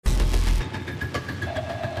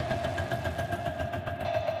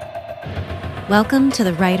Welcome to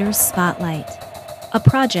the Writer's Spotlight, a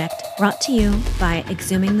project brought to you by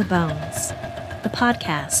Exhuming the Bones, the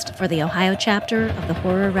podcast for the Ohio chapter of the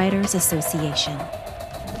Horror Writers Association.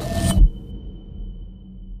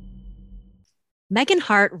 Megan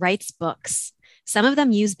Hart writes books. Some of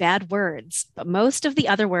them use bad words, but most of the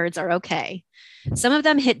other words are okay. Some of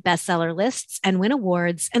them hit bestseller lists and win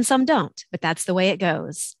awards, and some don't, but that's the way it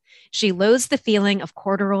goes. She loathes the feeling of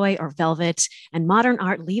corduroy or velvet, and modern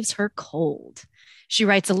art leaves her cold. She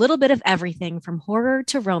writes a little bit of everything from horror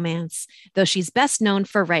to romance, though she's best known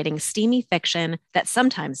for writing steamy fiction that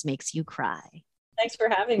sometimes makes you cry. Thanks for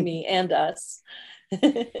having me and us.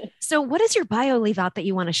 So what does your bio leave out that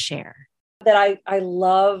you want to share? That I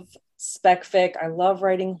love spec fic. I love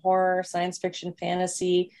writing horror, science fiction,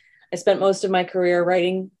 fantasy. I spent most of my career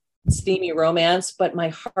writing steamy romance, but my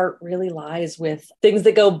heart really lies with things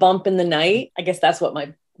that go bump in the night. I guess that's what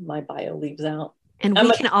my bio leaves out. And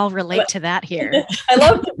we can all relate to that here.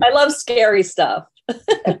 I love scary stuff.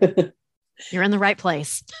 You're in the right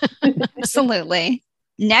place. Absolutely.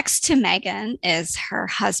 Next to Megan is her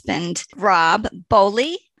husband, Rob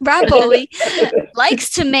Boley. Rob Boley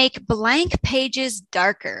likes to make blank pages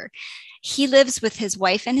darker. He lives with his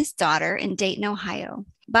wife and his daughter in Dayton, Ohio.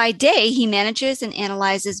 By day, he manages and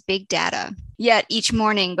analyzes big data. Yet each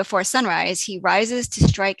morning before sunrise, he rises to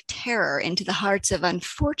strike terror into the hearts of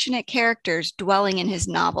unfortunate characters dwelling in his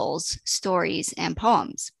novels, stories, and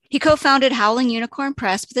poems. He co-founded Howling Unicorn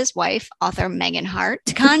Press with his wife, author Megan Hart,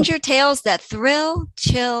 to conjure tales that thrill,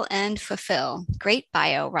 chill, and fulfill. Great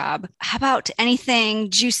bio, Rob. How about anything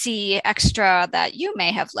juicy extra that you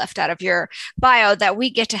may have left out of your bio that we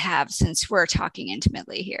get to have since we're talking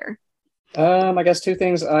intimately here? I guess two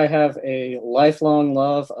things. I have a lifelong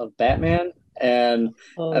love of Batman. And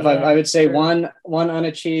I would say one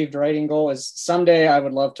unachieved writing goal is someday I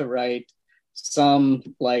would love to write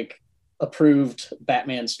some approved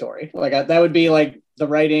Batman story. That would be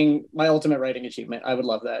my ultimate writing achievement. I would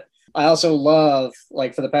love that. I also love,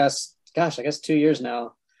 for the past, I guess 2 years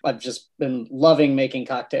now, I've just been loving making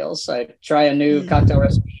cocktails. I try a new cocktail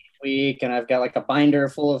recipe each week, and I've got a binder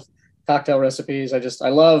full of cocktail recipes. I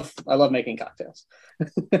love making cocktails.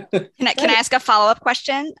 Can I ask a follow-up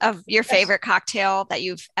question of your favorite cocktail that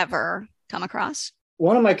you've ever come across?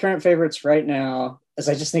 One of my current favorites right now is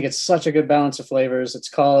I just think it's such a good balance of flavors. It's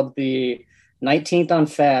called the 19th on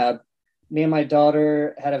Fab. Me and my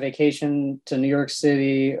daughter had a vacation to New York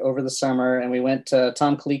City over the summer, and we went to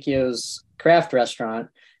Tom Colicchio's craft restaurant,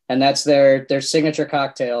 and that's their signature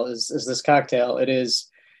cocktail is this cocktail.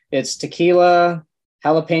 It's tequila,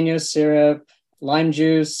 jalapeno syrup, lime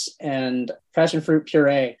juice, and passion fruit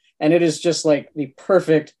puree. And it is just the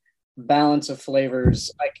perfect balance of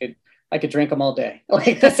flavors. I could drink them all day.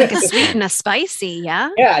 It's like a sweet and a spicy, yeah?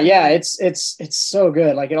 Yeah. It's so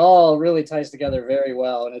good. It all really ties together very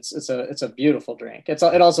well. And it's a beautiful drink. It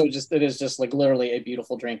is just literally a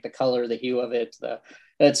beautiful drink. The color, the hue of it,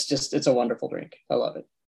 it's a wonderful drink. I love it.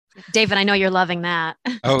 David, I know you're loving that.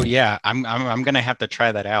 Oh yeah, I'm gonna have to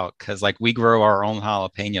try that out because we grow our own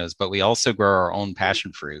jalapenos, but we also grow our own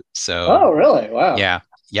passion fruit. So oh really? Wow.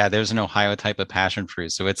 Yeah. There's an Ohio type of passion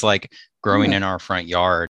fruit, so it's growing in our front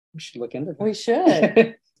yard. We should look into that. We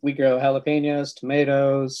should. We grow jalapenos,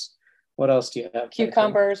 tomatoes. What else do you have?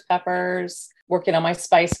 Cucumbers, peppers. Working on my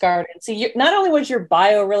spice garden. See, not only was your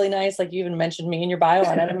bio really nice, you even mentioned me in your bio,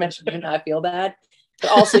 and I didn't mention you, and I feel bad. But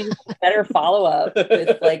also you better follow up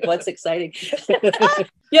with what's exciting.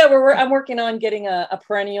 Yeah, I'm working on getting a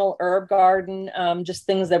perennial herb garden, just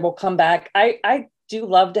things that will come back. I do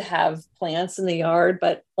love to have plants in the yard,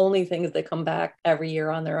 but only things that come back every year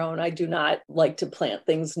on their own. I do not like to plant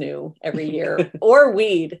things new every year or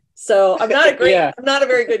weed. So I'm not I'm not a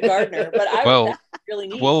very good gardener, but that's really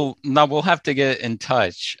neat. Well, no, we'll have to get in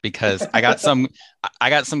touch because I got some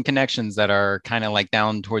connections that are kind of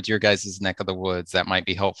down towards your guys' neck of the woods that might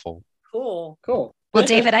be helpful. Cool. Well,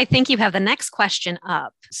 David, I think you have the next question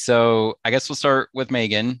up. So I guess we'll start with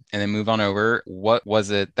Megan and then move on over. What was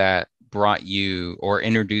it that brought you or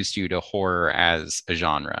introduced you to horror as a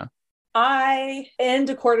genre? And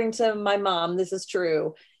according to my mom, this is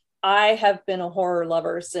true, I have been a horror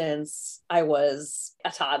lover since I was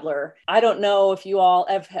a toddler. I don't know if you all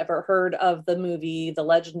have ever heard of the movie The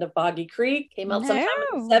Legend of Boggy Creek. Came out sometime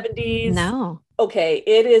in the 70s. No. Okay,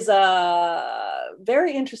 it is a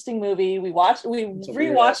very interesting movie. We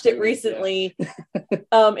rewatched it recently.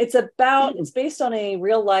 Yeah. It's based on a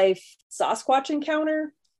real life Sasquatch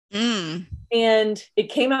encounter. And it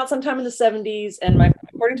came out sometime in the 70s, and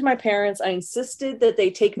according to my parents, I insisted that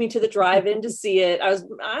they take me to the drive-in to see it. I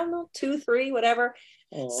don't know, 2, 3, whatever.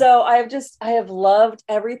 So I have loved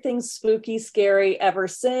everything spooky, scary ever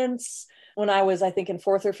since. when I was, I think, in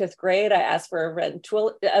 4th or 5th grade, I asked for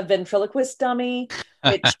a ventriloquist dummy,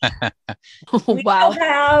 which we Wow. still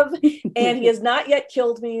have, and he has not yet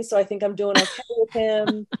killed me, so I think I'm doing okay with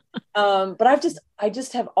him. But I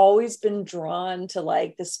just have always been drawn to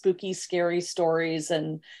like the spooky, scary stories,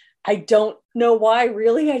 and I don't know why,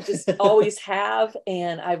 really. I just always have,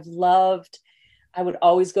 and I would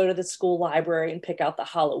always go to the school library and pick out the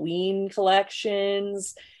Halloween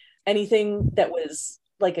collections, anything that was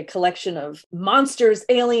like a collection of monsters,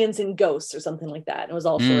 aliens, and ghosts or something like that. And it was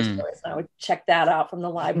all short stories. And I would check that out from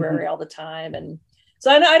the library all the time. And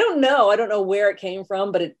so I don't know where it came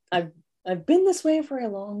from, but I've been this way for a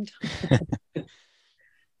long time.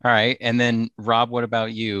 All right. And then Rob, what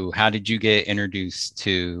about you? How did you get introduced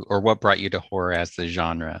to, or what brought you to horror as the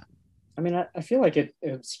genre? I mean, I feel like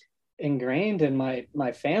it's ingrained in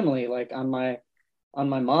my family. Like on my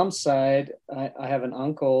mom's side, I have an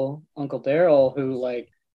Uncle Daryl, who like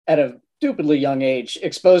at a stupidly young age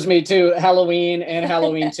exposed me to Halloween and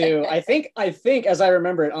Halloween 2. I think as I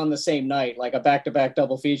remember it, on the same night, like a back-to-back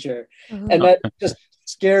double feature. And that just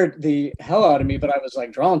scared the hell out of me, but I was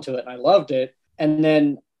like drawn to it and I loved it. And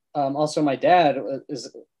then also my dad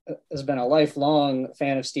has been a lifelong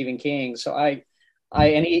fan of Stephen King. So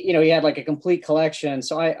and he had like a complete collection.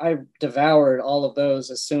 So I devoured all of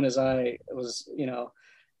those as soon as I was,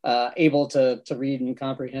 able to read and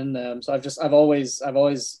comprehend them. So I've always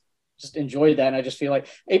just enjoyed that. And I just feel like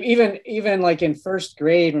even like in 1st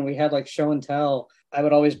grade, when we had like show and tell, I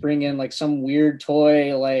would always bring in like some weird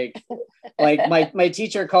toy, like my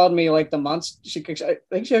teacher called me like the monster. I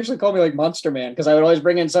think she actually called me like Monster Man, because I would always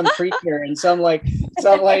bring in some creature and some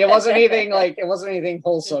it wasn't anything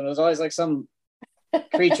wholesome. It was always like some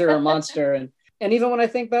creature or monster. And even when I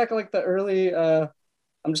think back like the early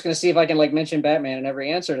I'm just going to see if I can like mention Batman in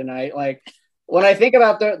every answer tonight. Like when I think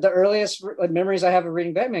about the earliest memories I have of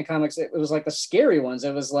reading Batman comics, it was like the scary ones.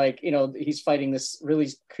 It was like, he's fighting this really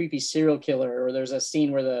creepy serial killer, or there's a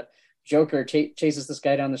scene where the Joker chases this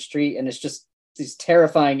guy down the street, and it's just these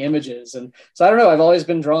terrifying images. And so I don't know, I've always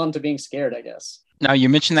been drawn to being scared, I guess. Now, you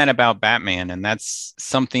mentioned that about Batman, and that's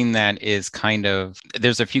something that is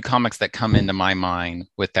there's a few comics that come into my mind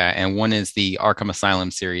with that. And one is the Arkham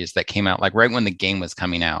Asylum series that came out like right when the game was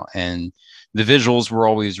coming out. And the visuals were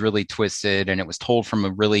always really twisted, and it was told from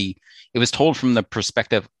the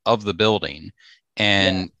perspective of the building.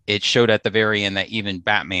 And it showed at the very end that even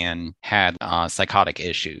Batman had psychotic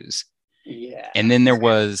issues. Yeah. And then there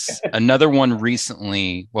was another one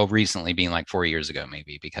recently being like 4 years ago,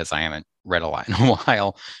 maybe, because I haven't read a lot in a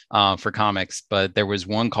while for comics, but there was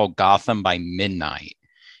one called Gotham by Midnight.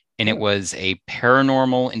 And it was a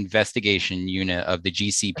paranormal investigation unit of the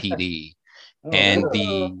GCPD. And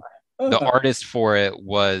the artist for it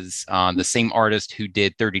was the same artist who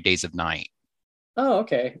did 30 Days of Night. Oh,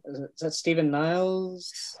 okay. Is that Stephen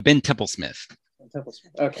Niles? Ben Tipplesmith.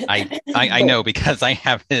 Okay. I know, because I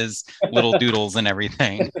have his little doodles and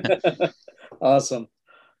everything. Awesome.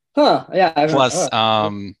 Huh. Yeah. Plus,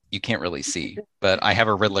 you can't really see, but I have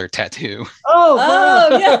a Riddler tattoo.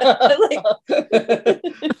 Oh yeah.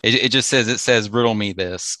 It just says riddle me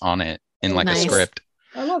this on it in like a script.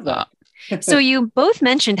 I love that. So you both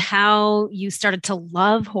mentioned how you started to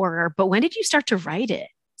love horror, but when did you start to write it?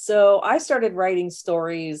 So I started writing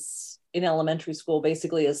stories in elementary school,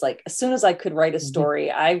 basically, as soon as I could write a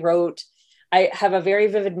story. I have a very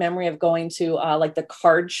vivid memory of going to like the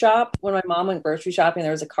card shop when my mom went grocery shopping.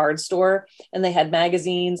 There was a card store, and they had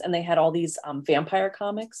magazines, and they had all these vampire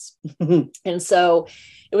comics. And so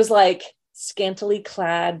it was like scantily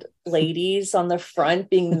clad ladies on the front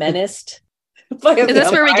being menaced. Is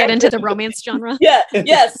this where we get into the romance genre?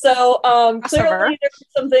 Yeah. So clearly there's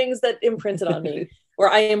some things that imprinted on me, or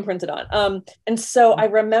I imprinted on. And so I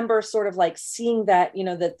remember sort of like seeing that,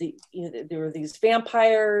 that there were these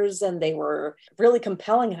vampires, and they were really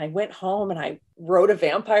compelling. And I went home and I wrote a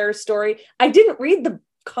vampire story. I didn't read the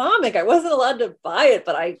comic. I wasn't allowed to buy it,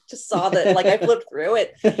 but I just saw that, like I flipped through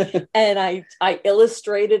it and I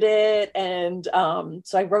illustrated it. And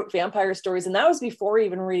so I wrote vampire stories, and that was before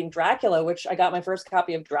even reading Dracula, which I got my first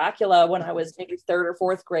copy of Dracula when I was maybe 3rd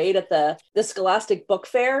or 4th grade at the Scholastic Book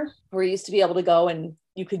Fair, where you used to be able to go and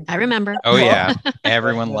you could. I remember. Oh yeah,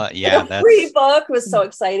 everyone that's free book was so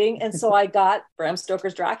exciting. And so I got Bram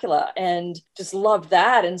Stoker's Dracula and just loved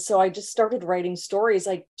that. And so I just started writing stories,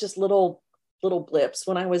 like just little blips,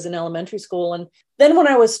 when I was in elementary school. And then when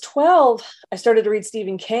I was 12, I started to read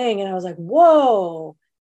Stephen King, and I was like, whoa,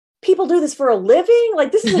 people do this for a living.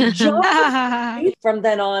 Like, this is a job. From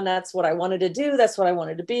then on, that's what I wanted to do. That's what I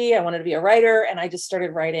wanted to be. I wanted to be a writer. And I just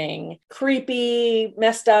started writing creepy,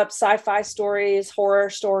 messed up sci-fi stories, horror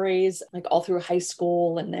stories, like all through high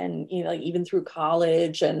school. And then, like even through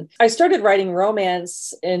college. And I started writing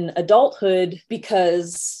romance in adulthood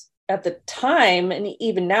because at the time, and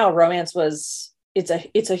even now, romance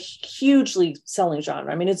it's a hugely selling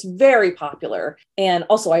genre. I mean, it's very popular. And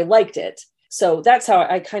also I liked it. So that's how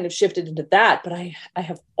I kind of shifted into that. But I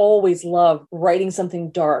have always loved writing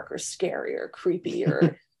something dark or scary or creepy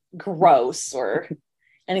or gross or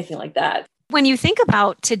anything like that. When you think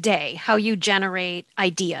about today, how you generate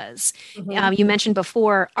ideas, you mentioned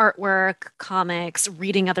before artwork, comics,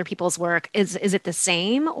 reading other people's work. Is it the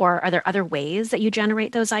same, or are there other ways that you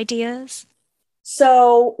generate those ideas?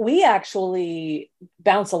 So we actually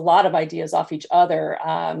bounce a lot of ideas off each other.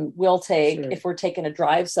 We'll take, if we're taking a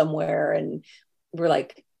drive somewhere and we're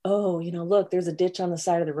like, oh, look, there's a ditch on the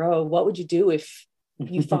side of the road. What would you do if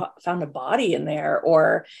you found a body in there?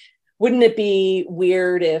 Or wouldn't it be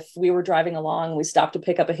weird if we were driving along, we stopped to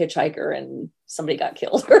pick up a hitchhiker and somebody got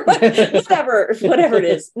killed or whatever it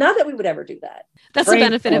is? Not that we would ever do that. That's the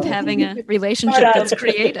benefit of having a relationship that's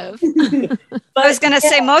creative. I was going to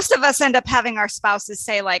say, most of us end up having our spouses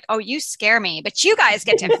say like, oh, you scare me, but you guys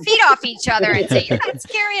get to feed off each other and say, you're not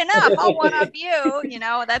scary enough. I'll one up you.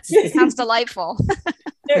 That sounds delightful.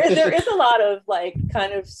 There is a lot of like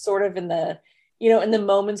kind of sort of in the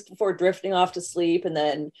moments before drifting off to sleep, and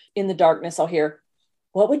then in the darkness, I'll hear,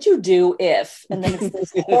 what would you do if? And then it's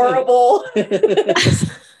this horrible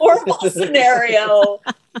scenario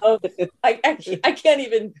of, I can't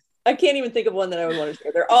even think of one that I would want to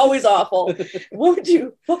share. They're always awful. What would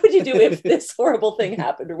you do if this horrible thing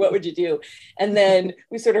happened? Or what would you do? And then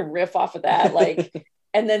we sort of riff off of that.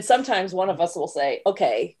 And then sometimes one of us will say,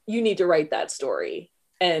 okay, you need to write that story.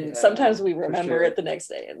 And sometimes we remember it the next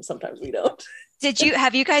day, and sometimes we don't.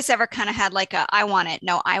 Have you guys ever kind of had like a, I want it,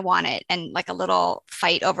 no, I want it, and like a little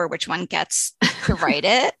fight over which one gets to write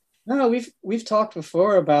it? No, we've talked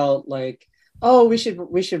before about like, oh, we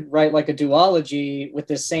should write like a duology with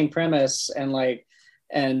this same premise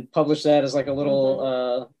and publish that as like a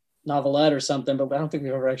little novelette or something. But I don't think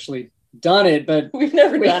we've ever actually done it. But we've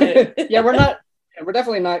never done it. Yeah, we're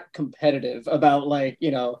definitely not competitive about like,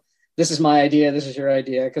 this is my idea, this is your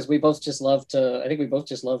idea, because we both just love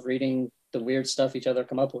reading the weird stuff each other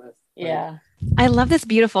come up with. Yeah. I love this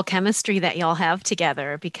beautiful chemistry that y'all have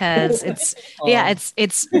together, because it's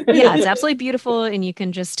it's absolutely beautiful, and you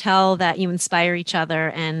can just tell that you inspire each other.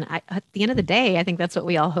 And at the end of the day, I think that's what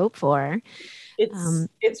we all hope for.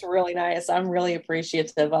 It's really nice. I'm really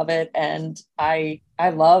appreciative of it, and I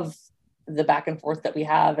love the back and forth that we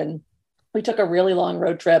have. And we took a really long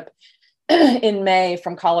road trip in May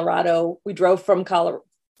from Colorado. We drove from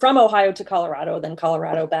Ohio to Colorado, then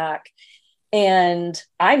Colorado back. And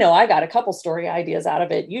I know I got a couple story ideas out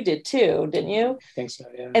of it. You did too, didn't you? I think so,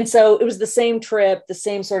 yeah. And so it was the same trip, the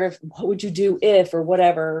same sort of, what would you do if, or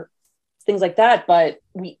whatever, things like that. But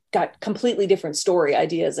we got completely different story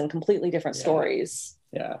ideas and completely different stories.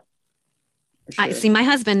 Yeah. Sure. I see. My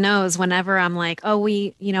husband knows whenever I'm like, oh,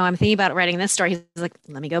 I'm thinking about writing this story. He's like,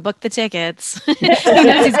 let me go book the tickets. He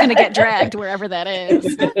knows he's going to get dragged wherever that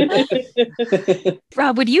is.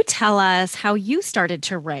 Rob, would you tell us how you started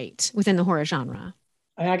to write within the horror genre?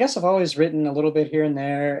 I guess I've always written a little bit here and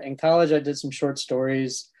there. In college, I did some short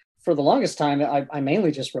stories. For the longest time, I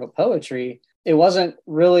mainly just wrote poetry. It wasn't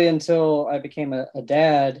really until I became a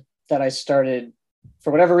dad that I started,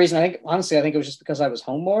 for whatever reason. I think it was just because I was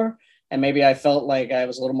home more. And maybe I felt like I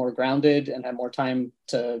was a little more grounded and had more time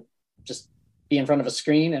to just be in front of a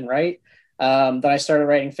screen and write, that I started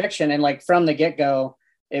writing fiction. And like from the get-go,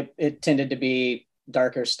 it tended to be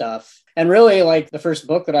darker stuff. And really, like the first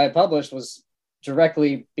book that I published was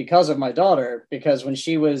directly because of my daughter, because when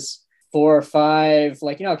she was 4 or 5,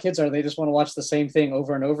 like, how kids are, they just want to watch the same thing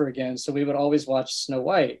over and over again. So we would always watch Snow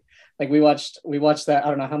White. Like we watched that, I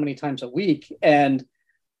don't know how many times a week. And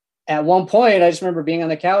at one point, I just remember being on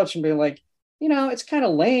the couch and being like, it's kind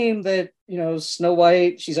of lame that, Snow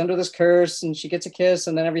White, she's under this curse and she gets a kiss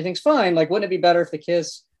and then everything's fine. Like, wouldn't it be better if the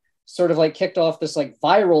kiss sort of like kicked off this like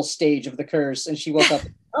viral stage of the curse and she woke up a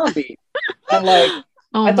zombie? And like,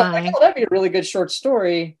 I thought, like, that'd be a really good short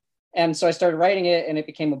story. And so I started writing it, and it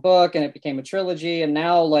became a book, and it became a trilogy. And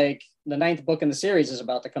now like the 9th book in the series is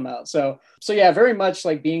about to come out. So yeah, very much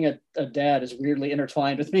like being a dad is weirdly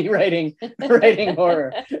intertwined with me writing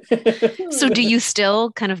horror. So do you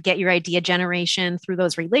still kind of get your idea generation through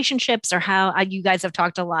those relationships, or how you guys have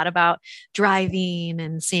talked a lot about driving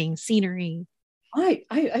and seeing scenery?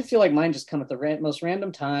 I feel like mine just come at the most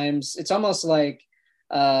random times. It's almost like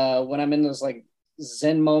when I'm in those like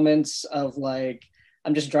Zen moments of like,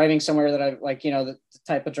 I'm just driving somewhere that I like, the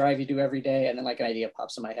type of drive you do every day. And then like an idea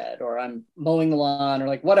pops in my head, or I'm mowing the lawn or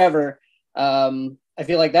like whatever. I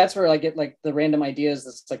feel like that's where I get like the random ideas.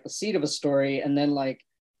 That's like the seed of a story. And then like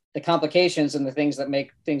the complications and the things that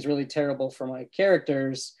make things really terrible for my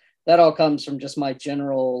characters, that all comes from just my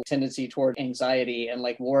general tendency toward anxiety and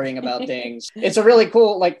like worrying about things. It's a really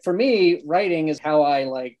cool, like for me, writing is how I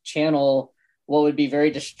like channel what would be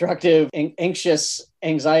very destructive, anxious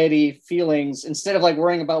anxiety feelings. Instead of like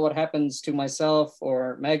worrying about what happens to myself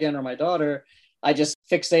or Megan or my daughter, I just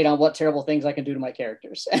fixate on what terrible things I can do to my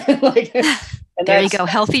characters. Like, and there you go.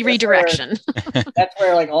 Healthy redirection. That's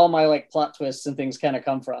where like all my like plot twists and things kind of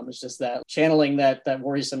come from. It's just that channeling that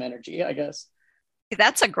worrisome energy, I guess.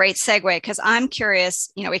 That's a great segue, because I'm curious,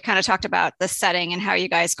 we kind of talked about the setting and how you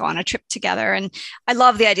guys go on a trip together. And I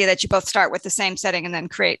love the idea that you both start with the same setting and then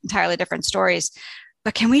create entirely different stories.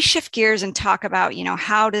 But can we shift gears and talk about,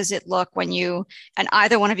 how does it look when you, and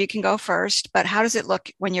either one of you can go first, but how does it look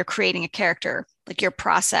when you're creating a character, like your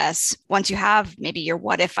process, once you have maybe your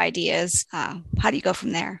what if ideas, how do you go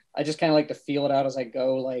from there? I just kind of like to feel it out as I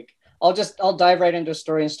go. Like, I'll dive right into a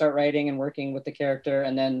story and start writing and working with the character.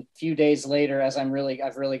 And then a few days later, as I've really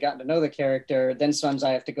gotten to know the character, then sometimes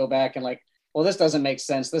I have to go back and like, well, this doesn't make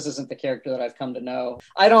sense. This isn't the character that I've come to know.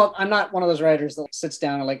 I'm not one of those writers that sits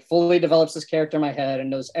down and like fully develops this character in my head and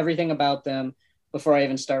knows everything about them before I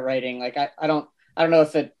even start writing. Like, I don't know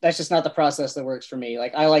if that's just not the process that works for me.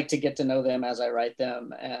 Like, I like to get to know them as I write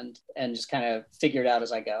them and just kind of figure it out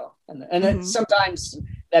as I go. And then sometimes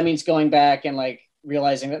that means going back and like,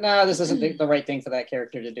 realizing that no, this isn't the right thing for that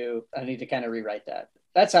character to do. I need to kind of rewrite that.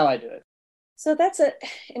 That's how I do it. So that's an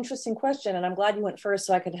interesting question, and I'm glad you went first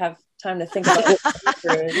so I could have time to think about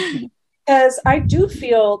it. Because I do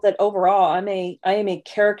feel that overall I am a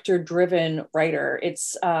character-driven writer.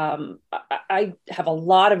 It's I have a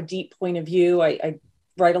lot of deep point of view. I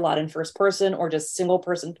write a lot in first person or just single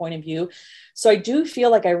person point of view. So I do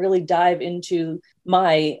feel like I really dive into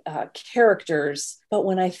my characters. But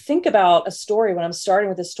when I think about a story, when I'm starting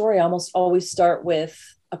with a story, I almost always start with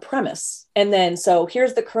a premise. And then, so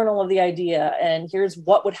here's the kernel of the idea and here's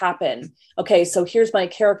what would happen. Okay, so here's my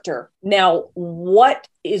character. Now, what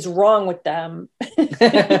is wrong with them?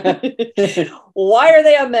 Why are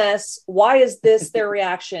they a mess? Why is this their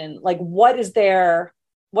reaction? Like, what's their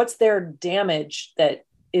damage that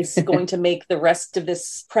is going to make the rest of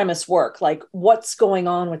this premise work? Like, what's going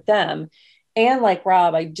on with them? And like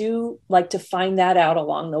Rob, I do like to find that out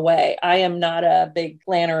along the way. I am not a big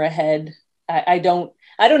planner ahead. I don't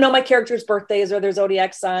know my characters' birthdays or their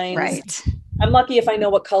zodiac signs. Right. I'm lucky if I know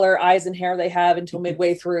what color eyes and hair they have until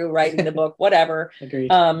midway through writing the book, whatever. Agreed.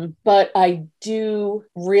 But I do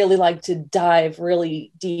really like to dive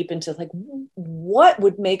really deep into like, what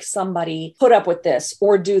would make somebody put up with this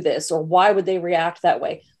or do this, or why would they react that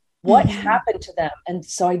way? What happened to them? And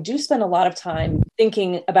so I do spend a lot of time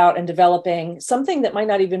thinking about and developing something that might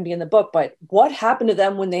not even be in the book, but what happened to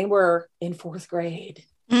them when they were in fourth grade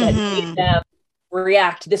that made them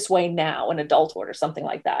react this way now in adulthood or something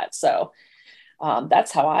like that. So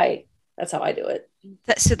that's how I do it.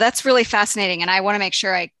 So that's really fascinating. And I want to make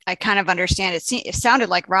sure I kind of understand it. It sounded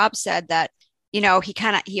like Rob said that,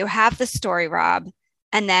 you have the story, Rob,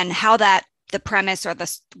 and then how that the premise or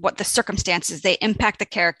what the circumstances, they impact the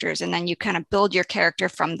characters. And then you kind of build your character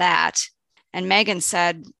from that. And Megan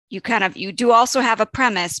said, you do also have a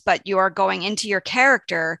premise, but you are going into your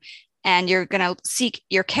character and you're going to seek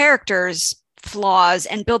your character's flaws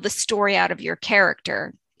and build the story out of your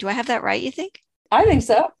character. Do I have that right, you think? I think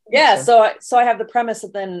so. Yeah. So I have the premise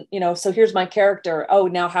and then, so here's my character. Oh,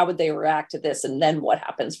 now how would they react to this? And then what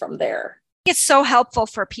happens from there? It's so helpful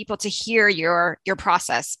for people to hear your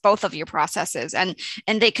process, both of your processes, and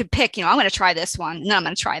they could pick, I'm going to try this one, and then I'm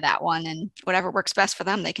going to try that one, and whatever works best for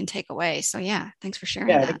them, they can take away. So yeah, thanks for sharing.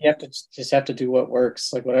 Yeah, I think you have to do what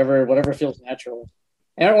works, like whatever feels natural,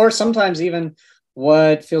 or sometimes even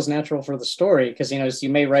what feels natural for the story, because you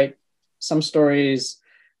may write some stories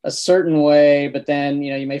a certain way, but then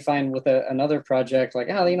you may find with another project like,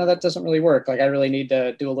 that doesn't really work. Like I really need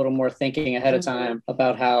to do a little more thinking ahead of time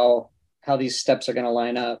about how these steps are going to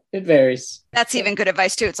line up. It varies. That's even good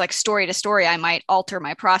advice too. It's like story to story, I might alter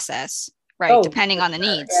my process, right? Depending on the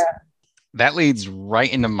needs. Yeah. That leads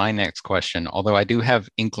right into my next question. Although I do have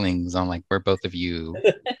inklings on like where both of you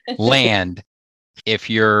land. If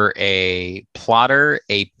you're a plotter,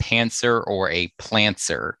 a pantser, or a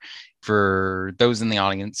plantser, for those in the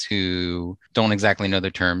audience who don't exactly know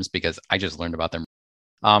the terms, because I just learned about them.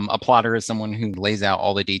 A plotter is someone who lays out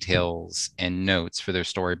all the details and notes for their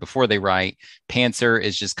story before they write. Pantser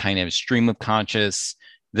is just kind of stream of conscious,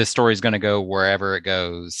 this story is going to go wherever it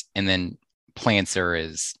goes. And then Plancer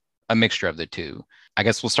is a mixture of the two. I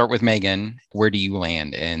guess we'll start with Megan. Where do you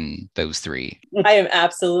land in those three? I am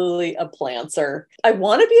absolutely a plancer. I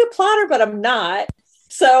want to be a plotter, but I'm not.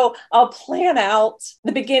 So I'll plan out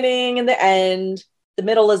the beginning and the end. The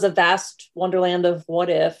middle is a vast wonderland of what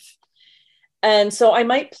if. And so I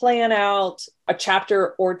might plan out a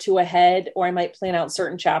chapter or two ahead, or I might plan out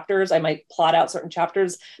certain chapters. I might plot out certain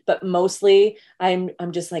chapters, but mostly I'm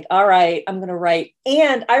just like, all right, I'm going to write.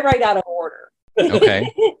 And I write out of order. Okay.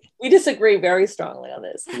 We disagree very strongly on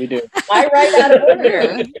this. We do. I write out of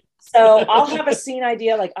order. So I'll have a scene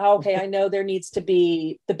idea like, oh, okay, I know there needs to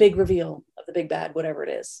be the big reveal of the big bad, whatever it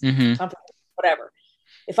is. Whatever.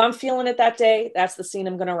 If I'm feeling it that day, that's the scene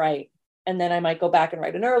I'm going to write. And then I might go back and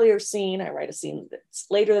write an earlier scene. I write a scene that's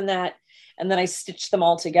later than that. And then I stitch them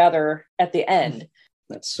all together at the end.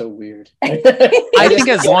 That's so weird. I think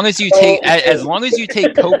as long as you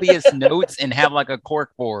take copious notes and have like a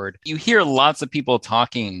cork board, you hear lots of people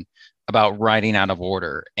talking about writing out of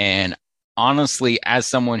order. And honestly, as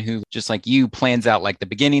someone who just like you plans out like the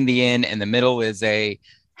beginning, the end, and the middle is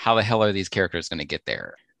how the hell are these characters going to get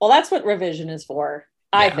there? Well, that's what revision is for.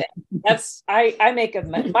 I think I make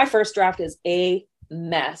my first draft is a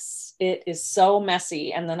mess. It is so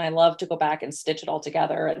messy. And then I love to go back and stitch it all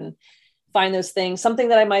together and find those things, something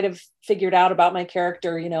that I might have figured out about my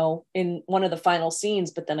character, in one of the final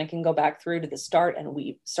scenes, but then I can go back through to the start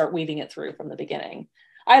and start weaving it through from the beginning.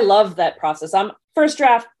 I love that process. I'm first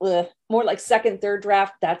draft, more like second, third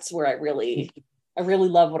draft. That's where I really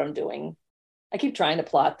love what I'm doing. I keep trying to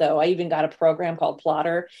plot though. I even got a program called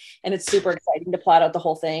Plotter, and it's super exciting to plot out the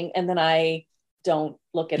whole thing. And then I don't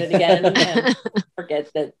look at it again and forget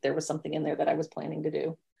that there was something in there that I was planning to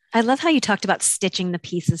do. I love how you talked about stitching the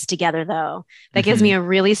pieces together, though. That gives me a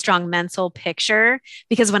really strong mental picture,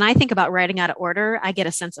 because when I think about writing out of order, I get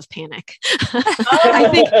a sense of panic. I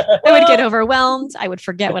think I would get overwhelmed. I would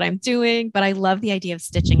forget what I'm doing, but I love the idea of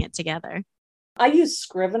stitching it together. I use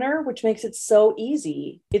Scrivener, which makes it so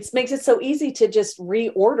easy. It makes it so easy to just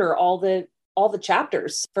reorder all the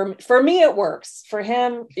chapters. For me, it works. For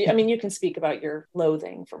him, I mean, you can speak about your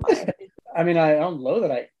loathing for mine. I mean, I don't loathe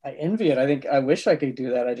it. I envy it. I wish I could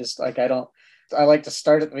do that. I just I like to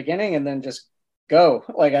start at the beginning and then just go.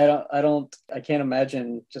 Like, I can't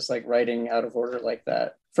imagine just like writing out of order like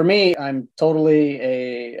that. For me, I'm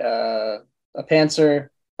totally a pantser.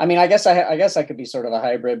 I mean, I guess I could be sort of a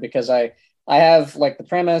hybrid, because I have like the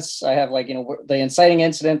premise, I have like, the inciting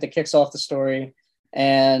incident that kicks off the story.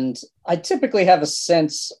 And I typically have a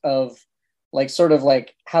sense of like, sort of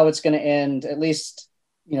like how it's going to end, at least,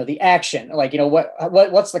 the action, like,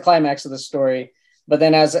 what's the climax of the story. But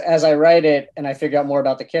then as I write it and I figure out more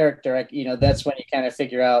about the character, that's when you kind of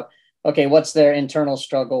figure out, okay, what's their internal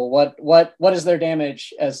struggle? What is their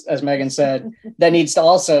damage, as Megan said, that needs to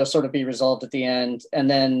also sort of be resolved at the end. And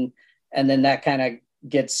then that kind of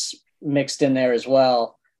gets mixed in there as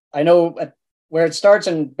well. I know where it starts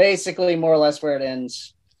and basically more or less where it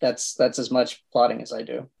ends. That's as much plotting as I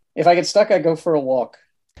do. If I get stuck, I go for a walk.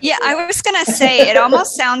 Yeah, I was going to say, it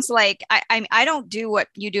almost sounds like I don't do what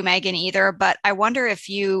you do, Megan, either, but I wonder if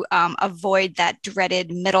you avoid that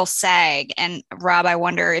dreaded middle sag. And Rob, I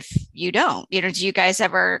wonder if you don't. Do you guys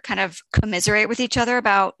ever kind of commiserate with each other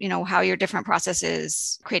about, how your different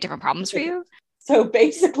processes create different problems for you? So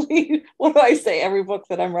basically, what do I say? Every book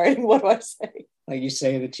that I'm writing, what do I say? Like, you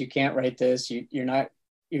say that you can't write this. You're not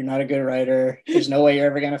a good writer. There's no way you're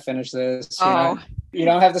ever going to finish this. You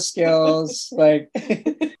don't have the skills. Like,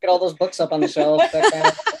 get all those books up on the shelf.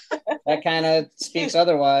 That kind of speaks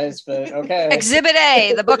otherwise, but okay. Exhibit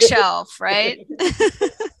A, the bookshelf, right?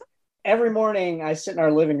 Every morning I sit in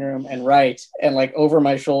our living room and write, and like over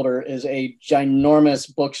my shoulder is a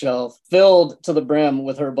ginormous bookshelf filled to the brim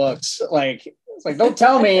with her books. Like, it's like, don't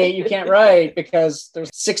tell me you can't write, because there's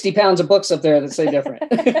 60 pounds of books up there that say different.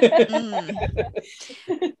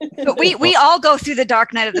 But we all go through the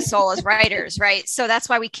dark night of the soul as writers, right? So that's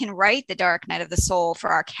why we can write the dark night of the soul for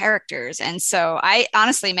our characters. And so I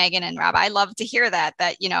honestly, Megan and Rob, I love to hear that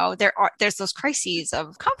there's those crises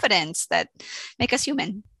of confidence that make us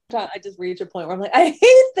human. I just reach a point where I'm like, I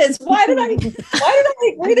hate this. Why did I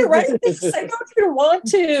agree to write this? I don't even want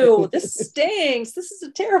to. This stinks. This is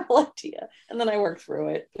a terrible idea. And then I work through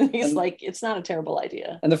it. And he's like, it's not a terrible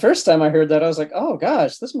idea. And the first time I heard that, I was like, oh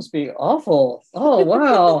gosh, this must be awful. Oh,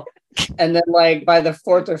 wow. And then like by the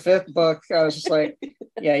fourth or fifth book, I was just like,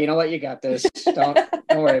 yeah, you know what? You got this. Don't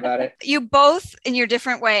worry about it. You both, in your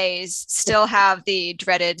different ways, still have the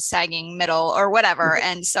dreaded sagging middle or whatever.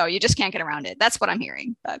 And so you just can't get around it. That's what I'm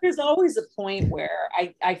hearing. But there's always a point where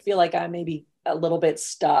I feel like I'm maybe a little bit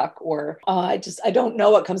stuck, or I don't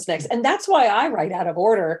know what comes next. And that's why I write out of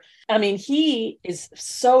order. I mean, he is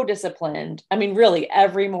so disciplined. I mean, really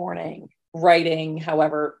every morning writing,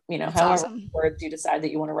 however awesome. words you decide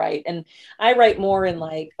that you want to write. And I write more in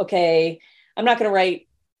like, okay, I'm not going to write,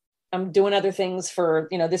 I'm doing other things for,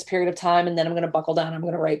 this period of time. And then I'm going to buckle down. I'm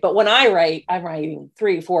going to write. But when I write, I'm writing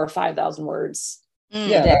 3, 4, 5,000 words a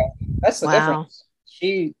day. That's the difference.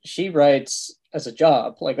 She writes as a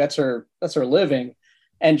job, like that's her living,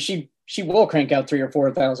 and she will crank out 3 or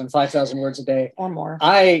 4,000, 5,000 words a day or more.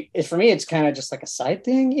 For me, it's kind of just like a side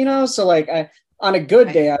thing, So like on a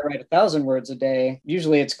good day, I write 1,000 words a day.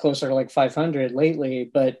 Usually it's closer to like 500 lately.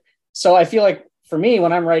 But so I feel like for me,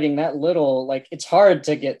 when I'm writing that little, like it's hard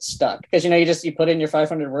to get stuck because, you put in your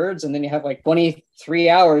 500 words and then you have like 23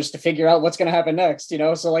 hours to figure out what's going to happen next,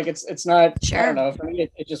 So like, it's not, sure. I don't know, for me,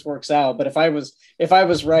 it just works out. But if I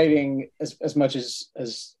was writing as much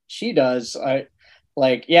as she does, I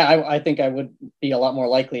think I would be a lot more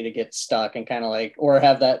likely to get stuck and kind of like, or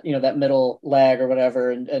have that, that middle lag or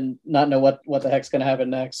whatever, and not know what the heck's going to happen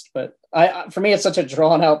next. But for me, it's such a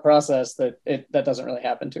drawn out process that that doesn't really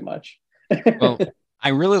happen too much. Well, I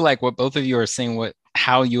really like what both of you are saying,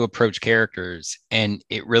 how you approach characters. And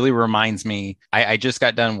it really reminds me, I just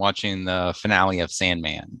got done watching the finale of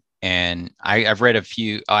Sandman. And I've read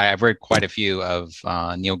quite a few of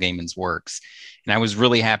Neil Gaiman's works. And I was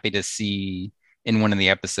really happy to see in one of the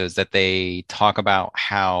episodes that they talk about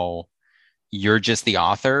how you're just the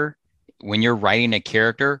author. When you're writing a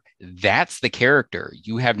character, that's the character.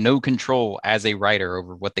 You have no control as a writer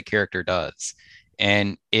over what the character does.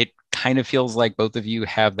 And it kind of feels like both of you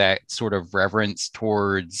have that sort of reverence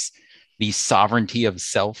towards the sovereignty of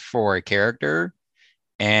self for a character.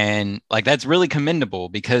 And like, that's really commendable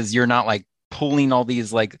because you're not like pulling all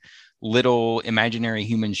these like little imaginary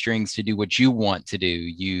human strings to do what you want to do.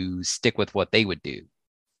 You stick with what they would do.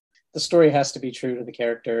 The story has to be true to the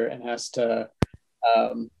character and has to,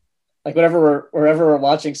 like whenever we're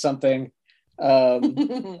watching something,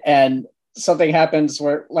 and something happens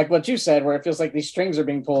where, like what you said, where it feels like these strings are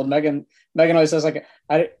being pulled. Megan always says like,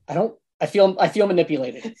 I feel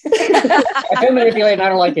manipulated. I feel manipulated and I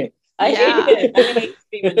don't like it. I hate it. I hate to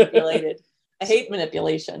be manipulated. I hate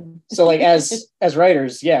manipulation. So like as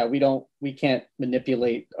writers, we can't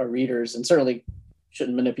manipulate our readers, and certainly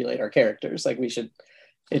shouldn't manipulate our characters. Like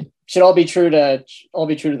it should all be true to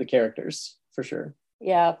the characters for sure.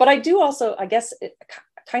 Yeah. But I do also, I guess,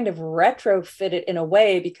 kind of retrofit it in a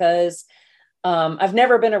way because I've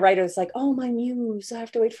never been a writer that's like, oh, my muse, I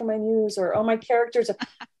have to wait for my muse, or oh, my characters.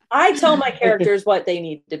 I tell my characters what they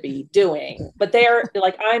need to be doing, but they're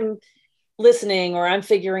like, I'm listening or I'm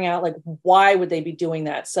figuring out like, why would they be doing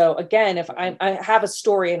that? So again, if I have a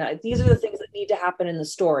story and these are the things that need to happen in the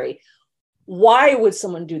story, why would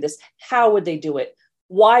someone do this? How would they do it?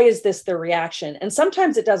 Why is this their reaction? And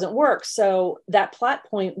sometimes it doesn't work. So that plot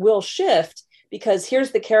point will shift because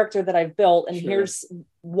here's the character that I've built and here's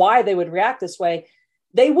why they would react this way.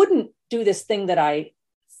 They wouldn't do this thing that I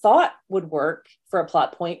thought would work for a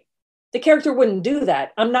plot point. The character wouldn't do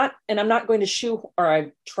that. I'm not going to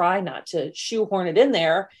I try not to shoehorn it in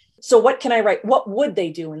there. So what can I write? What would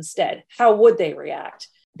they do instead? How would they react?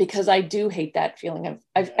 Because I do hate that feeling.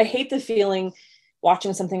 I hate the feeling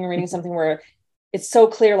watching something and reading something where it's so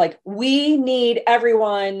clear, like we need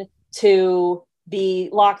everyone to be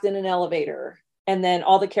locked in an elevator. And then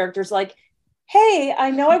all the characters like, hey,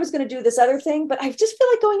 I know I was going to do this other thing, but I just feel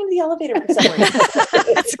like going into the elevator for some reason.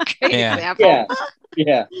 That's a great example.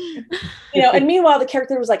 Yeah. And meanwhile, the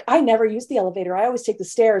character was like, I never use the elevator. I always take the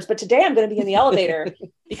stairs, but today I'm going to be in the elevator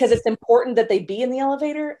because it's important that they be in the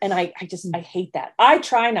elevator. And I hate that. I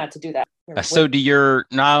try not to do that. So do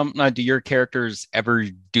your characters ever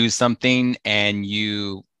do something and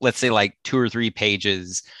you, let's say like 2 or 3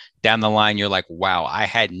 pages down the line, you're like, wow, I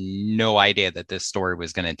had no idea that this story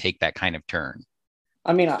was going to take that kind of turn?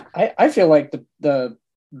 I mean, I feel like the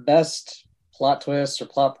best plot twists or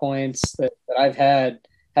plot points that I've had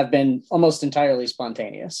have been almost entirely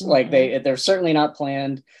spontaneous. Mm-hmm. Like they're certainly not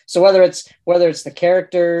planned. So whether it's the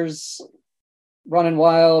characters running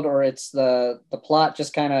wild or it's the plot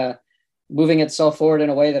just kind of moving itself forward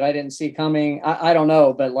in a way that I didn't see coming, I don't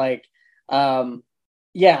know, but like,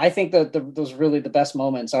 I think that those really the best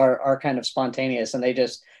moments are kind of spontaneous, and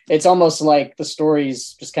it's almost like the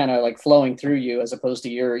story's just kind of like flowing through you as opposed to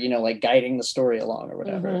you're, like guiding the story along or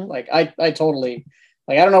whatever. Mm-hmm. Like I totally,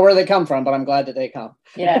 like, I don't know where they come from, but I'm glad that they come.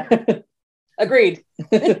 Yeah. Agreed.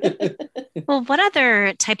 Well, what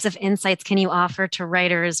other types of insights can you offer to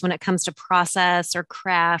writers when it comes to process or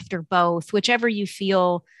craft or both, whichever you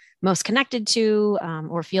feel most connected to,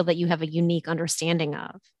 or feel that you have a unique understanding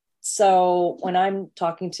of? So when I'm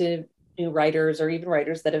talking to new writers or even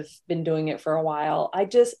writers that have been doing it for a while,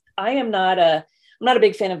 I'm not a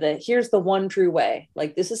big fan of here's the one true way.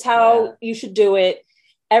 Like, this is how you should do it.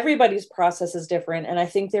 Everybody's process is different. And I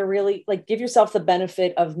think they're really like, give yourself the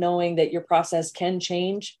benefit of knowing that your process can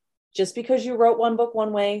change. Just because you wrote one book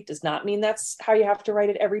one way does not mean that's how you have to write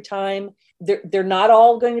it every time. They're not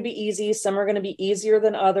all going to be easy. Some are going to be easier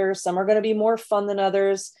than others. Some are going to be more fun than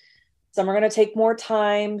others. Some are going to take more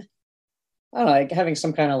time. I don't know, like having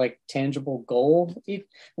some kind of like tangible goal,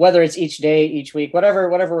 whether it's each day, each week, whatever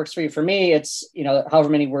works for you. For me, it's, however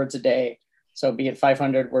many words a day. So be it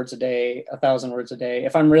 500 words a day, 1,000 words a day.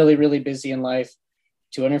 If I'm really, really busy in life,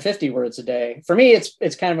 250 words a day. For me,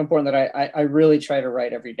 it's kind of important that I really try to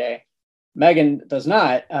write every day. Megan does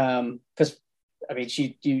not, because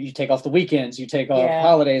you take off the weekends, you take off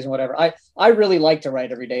holidays and whatever. I really like to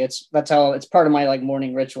write every day. It's part of my like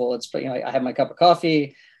morning ritual. It's, I have my cup of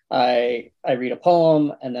coffee, I read a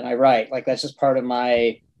poem, and then I write. Like, that's just part of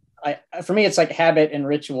for me, it's like habit and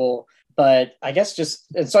ritual. But I guess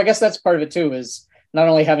that's part of it too, is not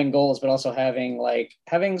only having goals, but also having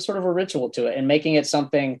sort of a ritual to it and making it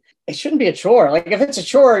something. It shouldn't be a chore. Like, if it's a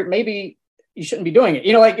chore, maybe you shouldn't be doing it.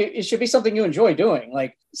 It should be something you enjoy doing.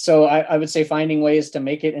 Like, so I would say finding ways to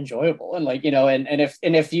make it enjoyable, and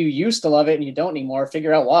if you used to love it and you don't anymore,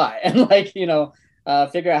 figure out why, and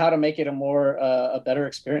figure out how to make it a better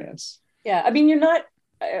experience. Yeah. I mean, you're not,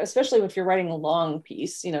 especially if you're writing a long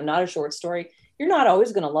piece, not a short story, you're not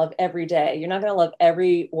always going to love every day. You're not going to love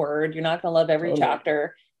every word. You're not going to love every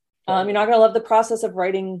chapter. You're not going to love the process of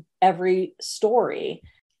writing every story.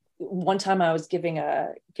 One time I was giving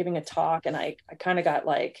a talk, and I kind of got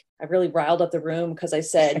I really riled up the room because I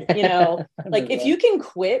said, if you can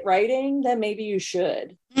quit writing, then maybe you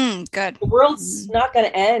should. Good. The world's not going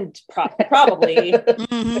to end probably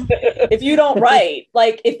if you don't write.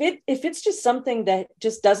 Like, if it's just something that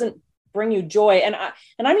just doesn't bring you joy, and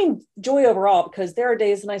I mean joy overall, because there are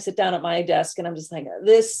days when I sit down at my desk and I'm just like,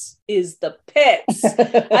 this is the pits.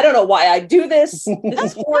 I don't know why I do this. This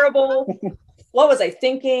is horrible. What was I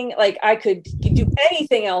thinking? Like, I could do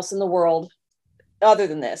anything else in the world other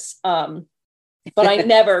than this. But I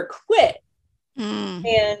never quit.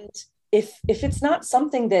 And if it's not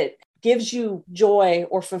something that gives you joy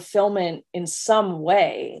or fulfillment in some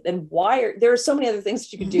way, then there are so many other things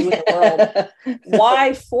that you could do in the world.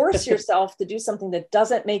 Why force yourself to do something that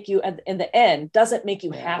doesn't make you, in the end, doesn't make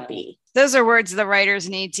you happy? Those are words the writers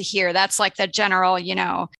need to hear. That's like the general,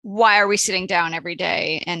 why are we sitting down every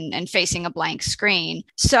day and facing a blank screen?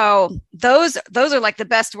 So those are like the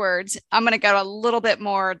best words. I'm going to go a little bit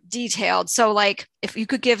more detailed. So like, if you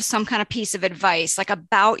could give some kind of piece of advice, like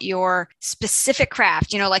about your specific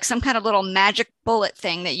craft, like some kind of little magic bullet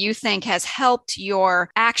thing that you think has helped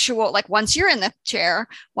your actual, like, once you're in the chair,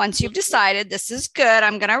 once you've decided this is good,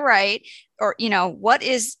 I'm going to write. Or, what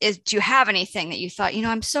is, do you have anything that you thought,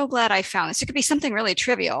 I'm so glad I found this? It could be something really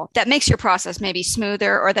trivial that makes your process maybe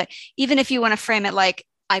smoother, or that even if you want to frame it like,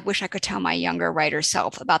 I wish I could tell my younger writer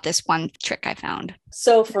self about this one trick I found.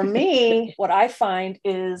 So for me, what I find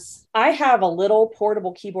is I have a little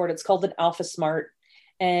portable keyboard. It's called an Alpha Smart,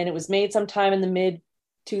 and it was made sometime in the mid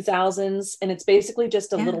 2000s. And it's basically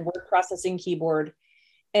just a little word processing keyboard.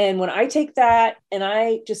 And when I take that and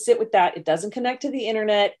I just sit with that, it doesn't connect to the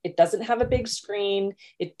internet. It doesn't have a big screen.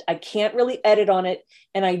 I can't really edit on it.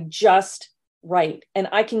 And I just write, and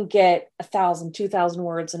I can get 1,000, 2,000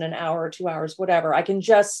 words in an hour, 2 hours, whatever. I can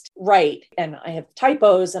just write, and I have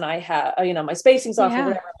typos, and I have, my spacing's off or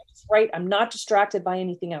whatever. I just write. I'm not distracted by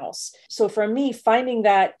anything else. So for me, finding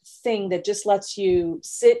that thing that just lets you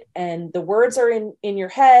sit, and the words are in your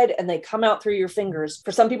head and they come out through your fingers.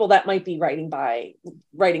 For some people, that might be writing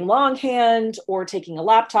longhand, or taking a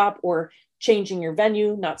laptop, or changing your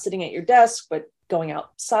venue, not sitting at your desk, but going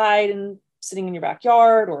outside and sitting in your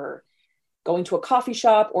backyard, or going to a coffee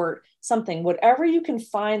shop or something. Whatever you can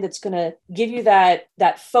find that's going to give you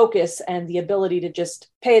that focus and the ability to just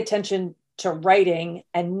pay attention to writing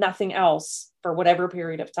and nothing else for whatever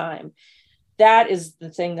period of time. That is the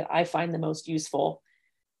thing that I find the most useful.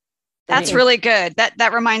 That's really good.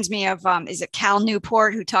 That reminds me of, is it Cal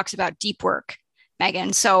Newport, who talks about deep work,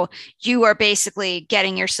 Megan? So you are basically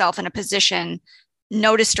getting yourself in a position,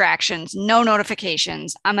 no distractions, no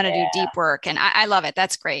notifications. I'm going to do deep work. And I love it.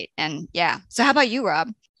 That's great. And so how about you,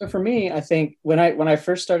 Rob? So for me, I think when I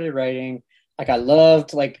first started writing, like, I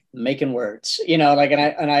loved making words, and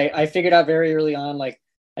I figured out very early on, I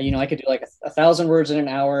could do 1,000 words in an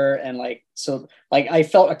hour. And I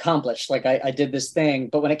felt accomplished. I did this thing.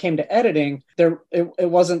 But when it came to editing, there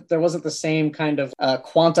wasn't the same kind of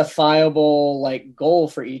quantifiable goal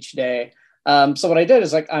for each day. So what I did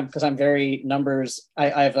is like, because I'm very numbers,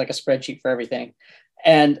 I have like a spreadsheet for everything.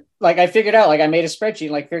 And like, I figured out, like I made a spreadsheet,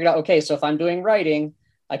 like figured out, okay, so if I'm doing writing,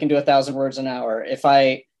 I can do 1,000 words an hour.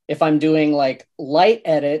 If I'm doing like light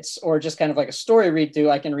edits or just kind of like a story read through,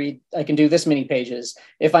 I can do this many pages.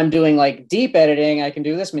 If I'm doing like deep editing, I can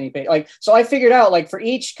do this many pages. Like, so I figured out like for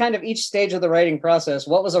each stage of the writing process,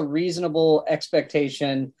 what was a reasonable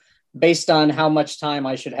expectation based on how much time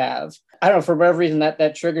I should have. I don't know, for whatever reason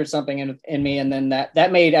that triggered something in me. And then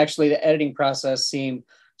that made actually the editing process seem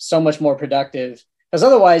so much more productive, because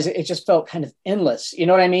otherwise it just felt kind of endless. You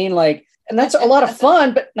know what I mean? Like, and that's a lot of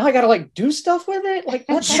fun, but now I got to like do stuff with it. Like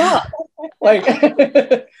that sucks. Like,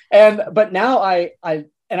 but now I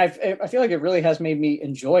feel like it really has made me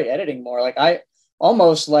enjoy editing more. Like I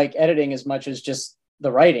almost like editing as much as just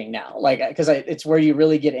the writing now, like, because it's where you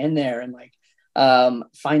really get in there and like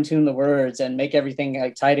fine tune the words and make everything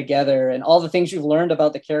like tie together, and all the things you've learned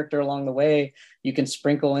about the character along the way, you can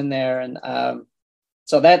sprinkle in there. And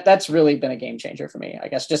so that's really been a game changer for me, I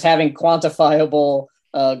guess, just having quantifiable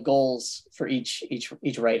goals for each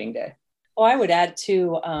writing day. Oh, I would add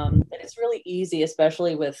too that it's really easy,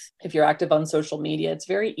 especially if you're active on social media. It's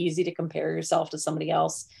very easy to compare yourself to somebody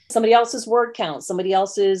else's word count, somebody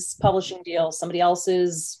else's publishing deal, somebody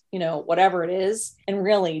else's, whatever it is. And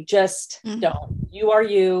really just don't. You are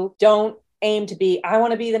you. Don't aim to be, I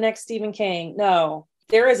want to be the next Stephen King. No,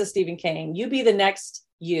 there is a Stephen King. You be the next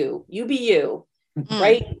you. You be you,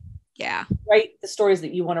 right? Yeah. Write the stories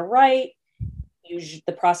that you want to write. Use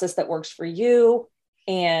the process that works for you.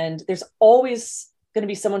 And there's always going to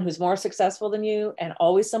be someone who's more successful than you, and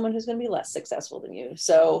always someone who's going to be less successful than you.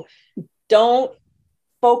 So don't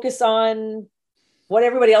focus on what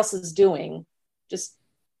everybody else is doing. Just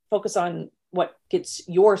focus on what gets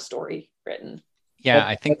your story written. Yeah,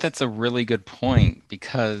 I think that's a really good point,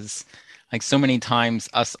 because like so many times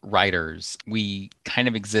us writers, we kind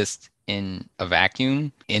of exist in a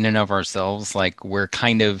vacuum in and of ourselves. Like we're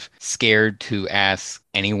kind of scared to ask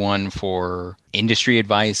anyone for industry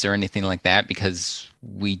advice or anything like that, because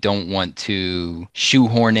we don't want to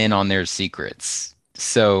shoehorn in on their secrets.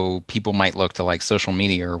 So people might look to like social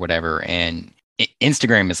media or whatever, and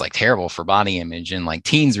Instagram is like terrible for body image and like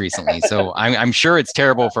teens recently. So I'm sure it's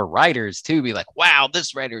terrible for writers too. Be like, wow,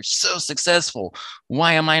 this writer is so successful.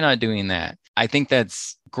 Why am I not doing that? I think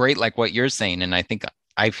that's great, like what you're saying. And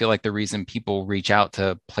I feel like the reason people reach out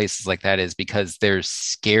to places like that is because they're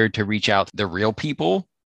scared to reach out to the real people.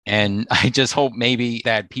 And I just hope maybe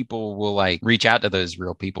that people will like reach out to those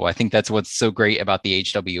real people. I think that's what's so great about the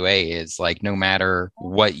HWA is like, no matter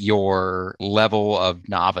what your level of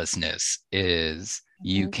noviceness is,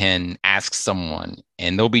 you can ask someone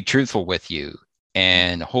and they'll be truthful with you.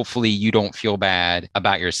 And hopefully you don't feel bad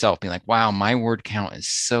about yourself being like, wow, my word count is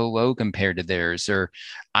so low compared to theirs, or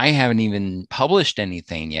I haven't even published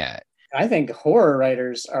anything yet. I think horror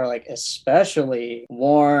writers are like especially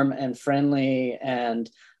warm and friendly. And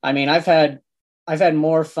I mean, I've had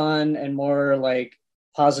more fun and more like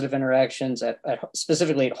positive interactions at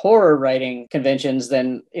specifically at horror writing conventions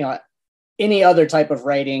than, any other type of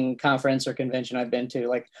writing conference or convention I've been to.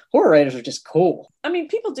 Like horror writers are just cool. I mean,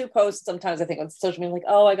 people do post sometimes, I think, on social media, like,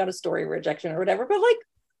 oh, I got a story rejection or whatever, but like,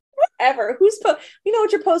 whatever,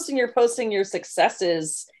 what you're posting your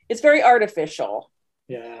successes. It's very artificial.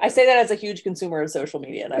 Yeah. I say that as a huge consumer of social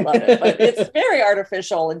media and I love it, but it's very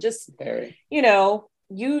artificial and just, very, you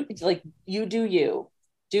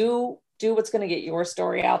do what's going to get your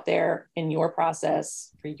story out there in your process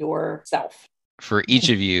for yourself. For each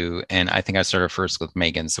of you, and I think I started first with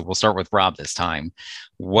Megan, so we'll start with Rob this time.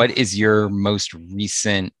 What is your most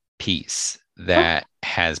recent piece that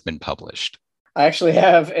has been published? I actually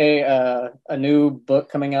have a new book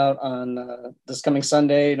coming out on this coming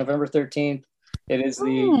Sunday, November 13th. It is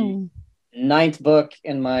the 9th book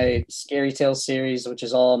in my Scary Tales series, which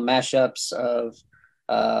is all mashups of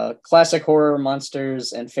classic horror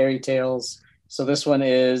monsters and fairy tales. So this one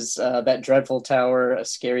is That Dreadful Tower, a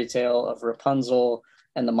scary tale of Rapunzel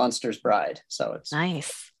and the Monster's Bride. So it's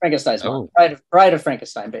nice. Frankenstein's mom, bride of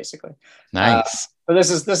Frankenstein, basically. Nice. So this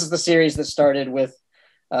is the series that started with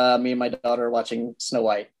me and my daughter watching Snow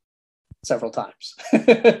White several times,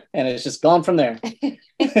 and it's just gone from there.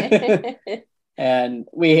 And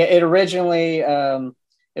it originally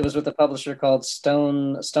it was with a publisher called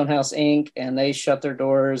Stonehouse Inc., and they shut their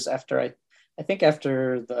doors after I think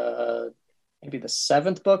after maybe the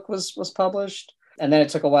 7th book was published. And then it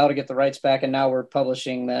took a while to get the rights back. And now we're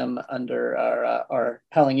publishing them under our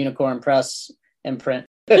Howling Unicorn Press imprint.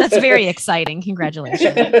 That's very exciting.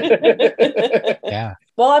 Congratulations. Yeah.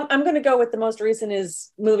 Well, I'm going to go with the most recent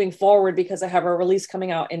is Moving Forward, because I have a release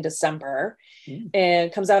coming out in December. And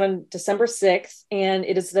it comes out on December 6th. And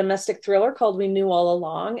it is a domestic thriller called We Knew All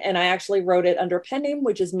Along. And I actually wrote it under a pen name,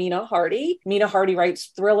 which is Mina Hardy. Mina Hardy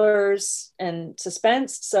writes thrillers and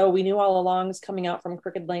suspense. So We Knew All Along is coming out from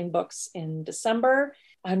Crooked Lane Books in December.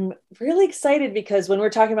 I'm really excited because when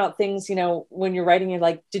we're talking about things, you know, when you're writing, you're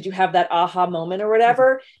like, did you have that aha moment or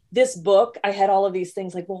whatever? This book, I had all of these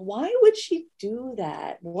things like, well, why would she do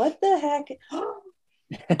that? What the heck?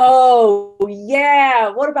 Oh, yeah.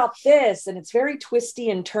 What about this? And it's very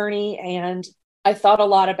twisty and turny. And I thought a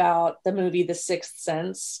lot about the movie The Sixth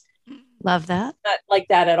Sense. Love that. Not like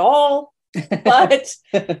that at all. But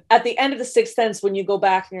at the end of The Sixth Sense, when you go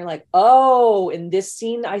back and you're like, oh, in this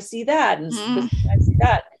scene, I see that. And this scene, I see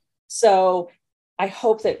that. So I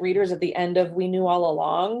hope that readers at the end of We Knew All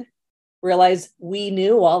Along realize we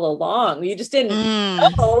knew all along. You just didn't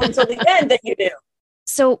know until the end that you knew.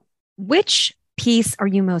 So which piece are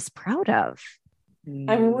you most proud of?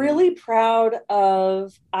 I'm really proud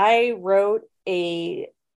of, I wrote a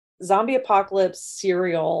zombie apocalypse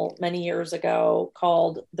serial many years ago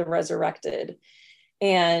called The Resurrected.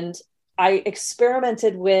 And I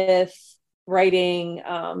experimented with writing,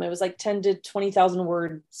 it was like 10 to 20,000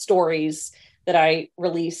 word stories that I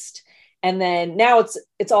released. And then now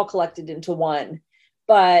it's all collected into one,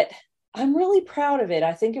 but I'm really proud of it.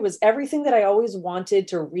 I think it was everything that I always wanted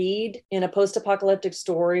to read in a post-apocalyptic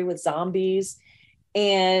story with zombies.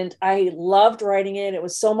 And I loved writing it. It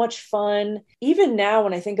was so much fun. Even now,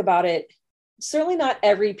 when I think about it, certainly not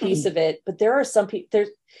every piece of it, but there are some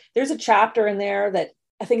there's a chapter in there that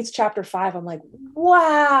I think it's chapter 5. I'm like,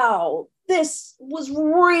 wow, this was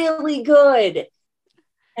really good.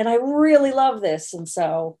 And I really love this. And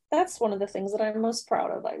so that's one of the things that I'm most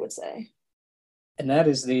proud of, I would say. And that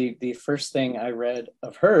is the first thing I read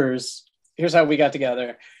of hers. Here's how we got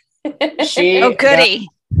together. Oh, goody.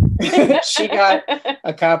 She got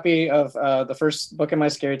a copy of the first book in my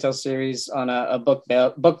Scary Tale series on a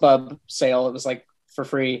BookBub sale. It was like for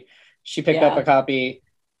free. She picked up a copy,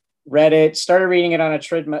 read it, started reading it on a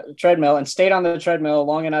treadmill, and stayed on the treadmill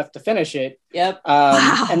long enough to finish it. Yep.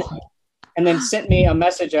 Wow. And then sent me a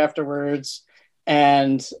message afterwards,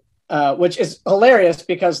 and which is hilarious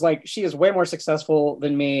because like she is way more successful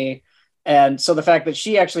than me. And so the fact that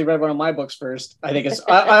she actually read one of my books first, I think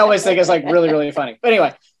I always think is like really, really funny. But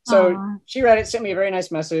anyway, so she read it, sent me a very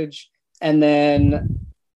nice message. And then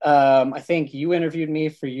I think you interviewed me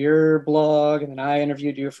for your blog, and then I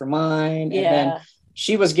interviewed you for mine. And then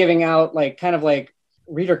she was giving out like kind of like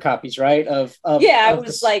reader copies, right? I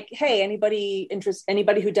was like, hey, anybody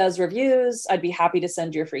who does reviews, I'd be happy to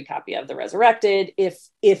send you a free copy of The Resurrected if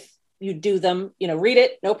you do them, you know, read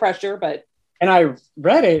it, no pressure, but. And I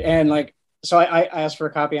read it, and like, so I asked for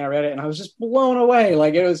a copy, and I read it, and I was just blown away.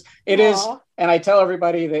 Like it is, and I tell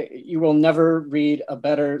everybody that you will never read a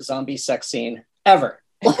better zombie sex scene ever.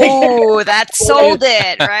 Oh, that sold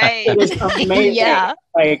it, right? It was amazing. Yeah.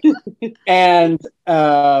 Like, and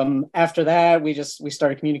after that, we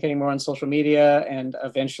started communicating more on social media, and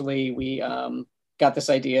eventually we got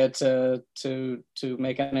this idea to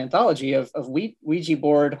make an anthology of Ouija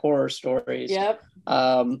board horror stories. Yep.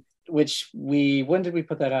 Which when did we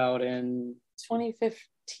put that out in?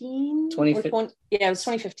 2015. It was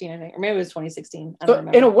 2015, I think, or maybe it was 2016. I don't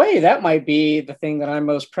remember. In a way, that might be the thing that I'm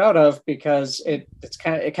most proud of, because it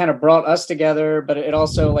kind of brought us together, but it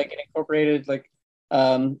also like it incorporated like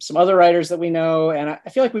some other writers that we know, and I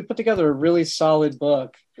feel like we put together a really solid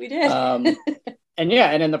book. We did. And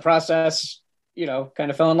in the process, you know, kind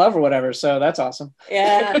of fell in love or whatever. So that's awesome.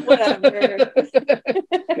 Yeah, whatever.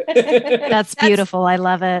 That's beautiful. I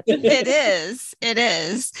love it. It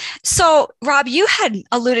is. So, Rob, you had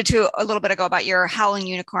alluded to a little bit ago about your Howling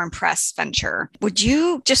Unicorn Press venture. Would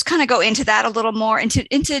you just kind of go into that a little more, into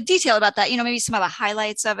detail about that? You know, maybe some of the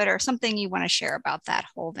highlights of it, or something you want to share about that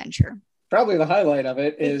whole venture. Probably the highlight of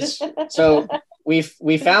it is, so we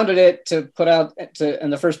founded it to put out,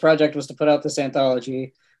 and the first project was to put out this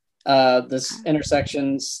anthology, this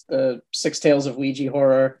Intersections, the 6 Tales of Ouija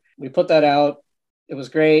Horror. We put that out. It was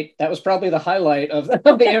great. That was probably the highlight of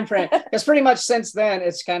the imprint. Because pretty much since then,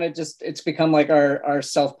 it's kind of it's become like our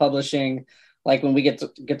self-publishing, like when we get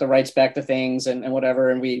the rights back to things and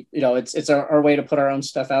whatever. And we, you know, it's our way to put our own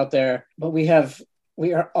stuff out there. But we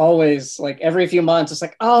are always like every few months, it's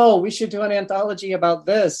like, oh, we should do an anthology about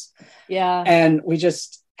this. Yeah. And we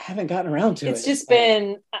just haven't gotten around to it. It's just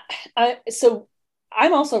been, so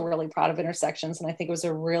I'm also really proud of Intersections, and I think it was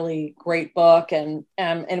a really great book, and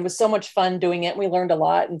it was so much fun doing it. We learned a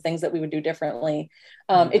lot and things that we would do differently.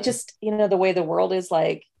 It just, the way the world is,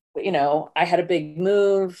 like, I had a big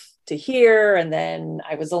move to here, and then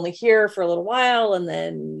I was only here for a little while, and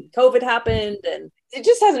then COVID happened, and it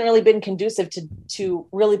just hasn't really been conducive to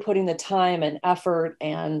really putting the time and effort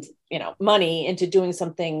and, money into doing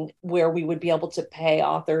something where we would be able to pay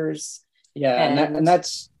authors. Yeah, and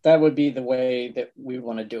that would be the way that we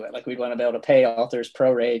want to do it. Like, we'd want to be able to pay authors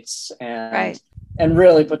pro rates and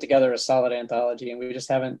really put together a solid anthology. And we just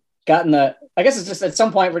haven't gotten I guess it's just at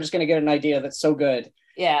some point we're just going to get an idea that's so good.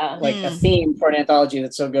 Yeah. Like a theme for an anthology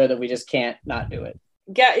that's so good that we just can't not do it.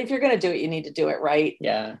 Yeah, if you're going to do it, you need to do it right.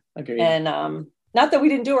 Yeah, agreed. And not that we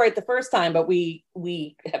didn't do it right the first time, but we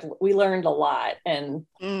learned a lot and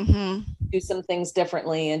do some things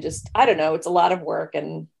differently, and just, I don't know, it's a lot of work.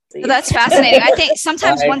 And well, that's fascinating. I think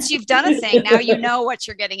sometimes once you've done a thing, now you know what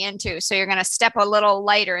you're getting into. So you're going to step a little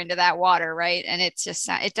lighter into that water, right? And it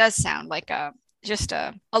does sound like a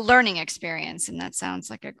learning experience. And that sounds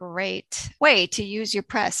like a great way to use your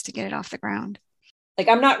press to get it off the ground. Like,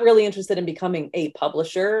 I'm not really interested in becoming a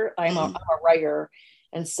publisher. I'm a writer.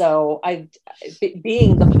 And so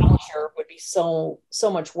being the publisher would be so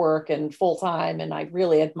much work and full time. And I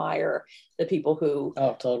really admire the people who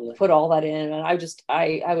totally put all that in.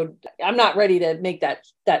 And I'm not ready to make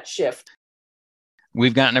that shift.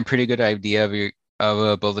 We've gotten a pretty good idea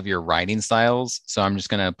of both of your writing styles. So I'm just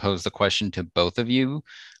going to pose the question to both of you,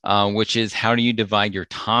 which is, how do you divide your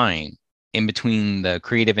time in between the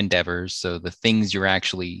creative endeavors? So the things you're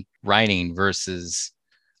actually writing versus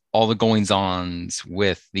all the goings-ons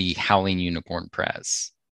with the Howling Unicorn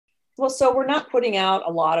Press. Well, so we're not putting out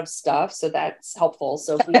a lot of stuff, so that's helpful.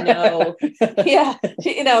 So we know,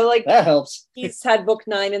 like that helps. He's had book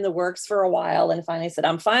 9 in the works for a while, and finally said,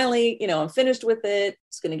 I'm finished with it.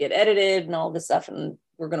 It's going to get edited and all this stuff, and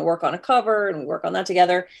we're going to work on a cover, and we work on that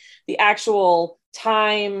together. The actual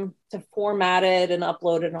time to format it and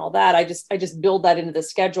upload it and all that, I just build that into the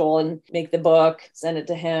schedule and make the book, send it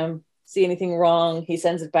to him. See anything wrong, he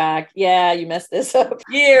sends it back. Yeah, you messed this up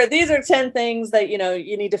here. These are 10 things that,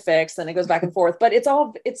 you need to fix. And it goes back and forth. But it's I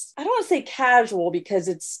don't want to say casual, because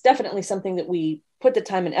it's definitely something that we put the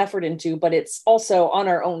time and effort into, but it's also on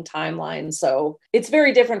our own timeline. So it's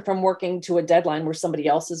very different from working to a deadline where somebody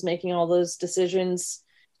else is making all those decisions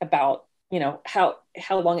about, how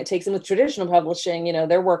long it takes. And with traditional publishing,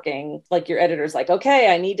 they're working, like, your editor's like,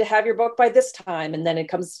 okay, I need to have your book by this time. And then it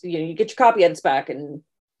comes, you get your copy edits back, and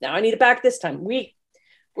now I need it back this time.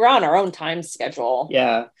 We're on our own time schedule.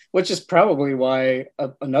 Yeah, which is probably why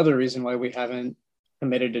another reason why we haven't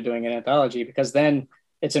committed to doing an anthology, because then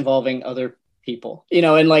it's involving other people,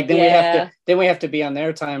 and like then we have to be on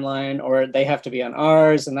their timeline, or they have to be on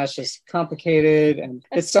ours, and that's just complicated. And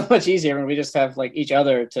it's so much easier when we just have, like, each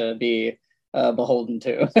other to be beholden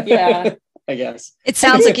to. Yeah. I guess it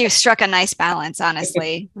sounds like you've struck a nice balance,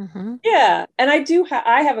 honestly. Yeah. And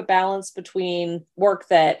I have a balance between work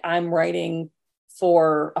that I'm writing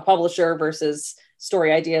for a publisher versus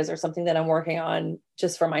story ideas or something that I'm working on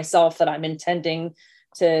just for myself that I'm intending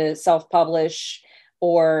to self-publish,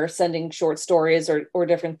 or sending short stories or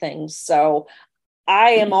different things. So I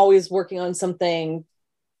am always working on something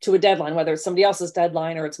to a deadline, whether it's somebody else's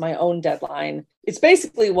deadline or it's my own deadline. It's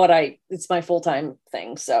basically it's my full-time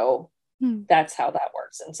thing. So that's how that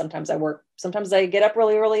works. And sometimes I get up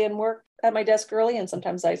really early and work at my desk early, and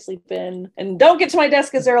sometimes I sleep in and don't get to my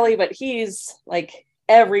desk as early, but he's like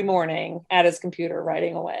every morning at his computer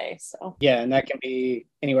writing away. So yeah, and that can be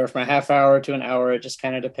anywhere from a half hour to an hour. It just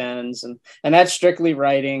kind of depends. And that's strictly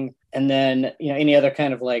writing. And then, any other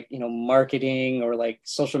kind of, like, marketing or like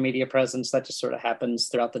social media presence, that just sort of happens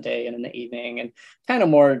throughout the day and in the evening, and kind of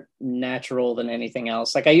more natural than anything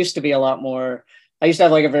else. Like, I used to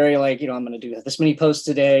have like a very, like, I'm going to do this many posts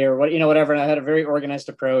today, or whatever. And I had a very organized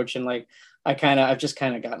approach, and like, I've just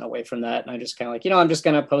kind of gotten away from that. And I just kind of like, I'm just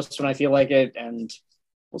going to post when I feel like it, and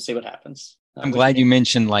we'll see what happens. I'm glad you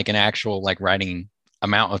mentioned, like, an actual, like, writing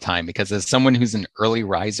amount of time, because as someone who's an early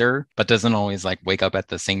riser, but doesn't always, like, wake up at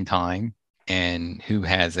the same time, and who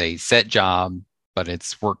has a set job, but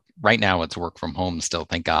it's work right now, it's work from home still,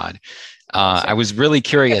 thank God. I was really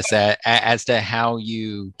curious as to how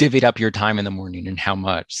you divvied up your time in the morning and how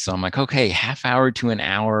much. So I'm like, okay, half hour to an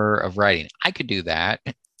hour of writing. I could do that.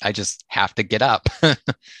 I just have to get up.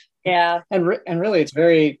 Yeah. And really, it's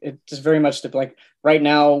just very much like, right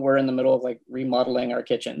now we're in the middle of, like, remodeling our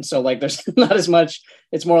kitchen. So, like, there's not as much,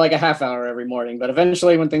 it's more like a half hour every morning, but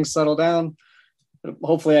eventually when things settle down,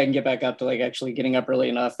 hopefully I can get back up to like actually getting up early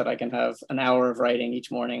enough that I can have an hour of writing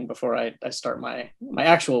each morning before I start my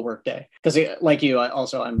actual work day. Because like you, I'm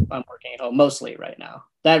working at home mostly right now.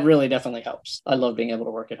 That really definitely helps. I love being able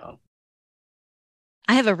to work at home.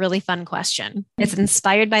 I have a really fun question. It's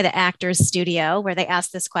inspired by the Actors Studio, where they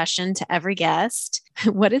ask this question to every guest.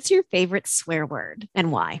 What is your favorite swear word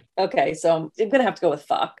and why? Okay, so I'm going to have to go with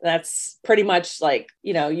fuck. That's pretty much like,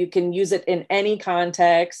 you can use it in any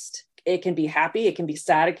context. It can be happy, it can be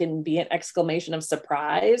sad, it can be an exclamation of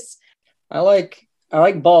surprise. I like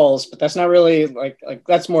balls, but that's not really like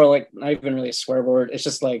that's more like not even really a swear word. It's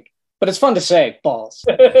just like, but it's fun to say balls.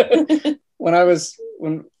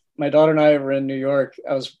 When my daughter and I were in New York,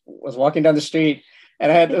 I was walking down the street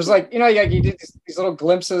and it was like, you did these little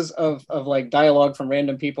glimpses of like dialogue from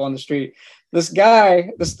random people on the street. This guy,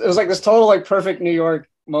 it was like this total like perfect New York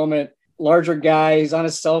moment, larger guy, he's on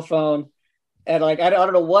his cell phone. And like, I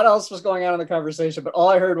don't know what else was going on in the conversation, but all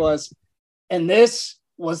I heard was, and this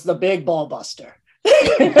was the big ball buster.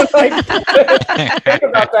 Like, think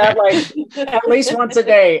about that, like at least once a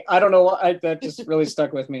day. I don't know why that just really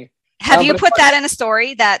stuck with me. Have you put that in a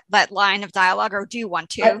story, that line of dialogue, or do you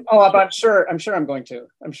want to? I'm sure I'm going to.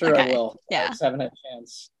 I'm sure Okay. I will. Yeah. I just haven't had a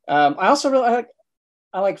chance. I also really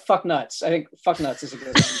I like fuck nuts. I think fuck nuts is a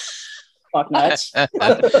good one. Fuck nuts.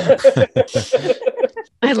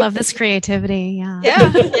 I love this creativity. Yeah.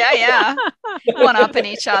 Yeah. One up in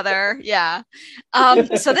each other. Yeah.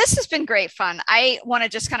 So this has been great fun. I want to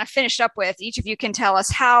just kind of finish up with, each of you can tell us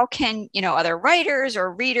how can, other writers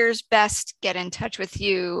or readers best get in touch with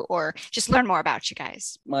you or just learn more about you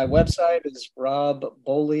guys. My website is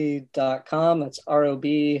robboley.com. That's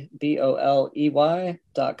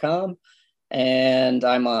ROBBOLEY.com. And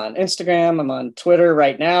I'm on Instagram. I'm on Twitter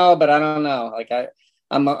right now, but I don't know. Like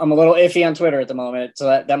I'm a little iffy on Twitter at the moment, so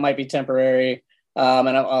that might be temporary. And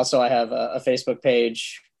I have a Facebook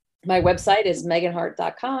page. My website is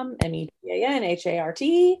meganhart.com,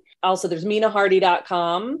 MEGANHART. Also, there's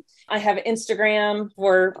minahardy.com. I have Instagram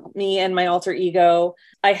for me and my alter ego.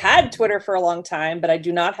 I had Twitter for a long time, but I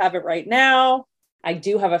do not have it right now. I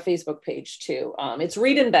do have a Facebook page too. It's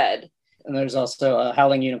Read in Bed. And there's also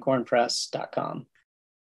howlingunicornpress.com.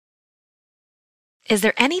 Is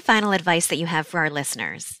there any final advice that you have for our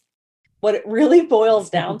listeners? What it really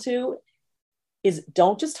boils down to is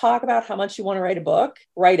don't just talk about how much you want to write a book,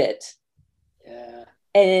 write it. Yeah.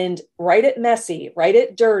 And write it messy, write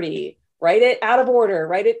it dirty, write it out of order,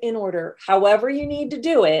 write it in order, however you need to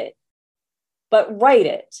do it, but write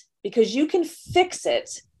it, because you can fix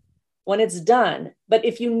it when it's done. But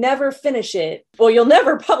if you never finish it, well, you'll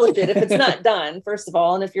never publish it if it's not done, first of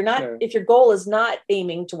all. And if if your goal is not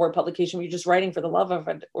aiming toward publication, you're just writing for the love of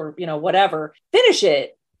it or, whatever, finish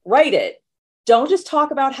it, write it. Don't just talk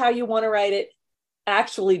about how you want to write it,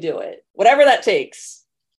 actually do it, whatever that takes.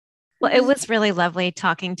 Well, it was really lovely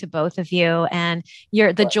talking to both of you, and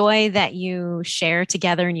the joy that you share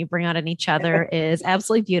together and you bring out in each other is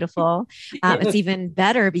absolutely beautiful. It's even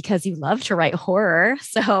better because you love to write horror.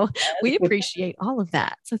 So we appreciate all of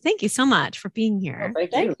that. So thank you so much for being here. Oh,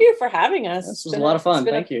 thank you for having us. This was a lot of fun.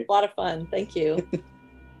 Thank you. A lot of fun. Thank you.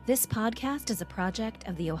 This podcast is a project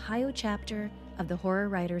of the Ohio chapter of the Horror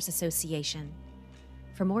Writers Association.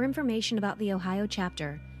 For more information about the Ohio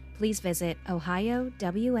chapter, please visit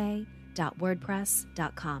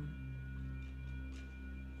ohiowa.wordpress.com.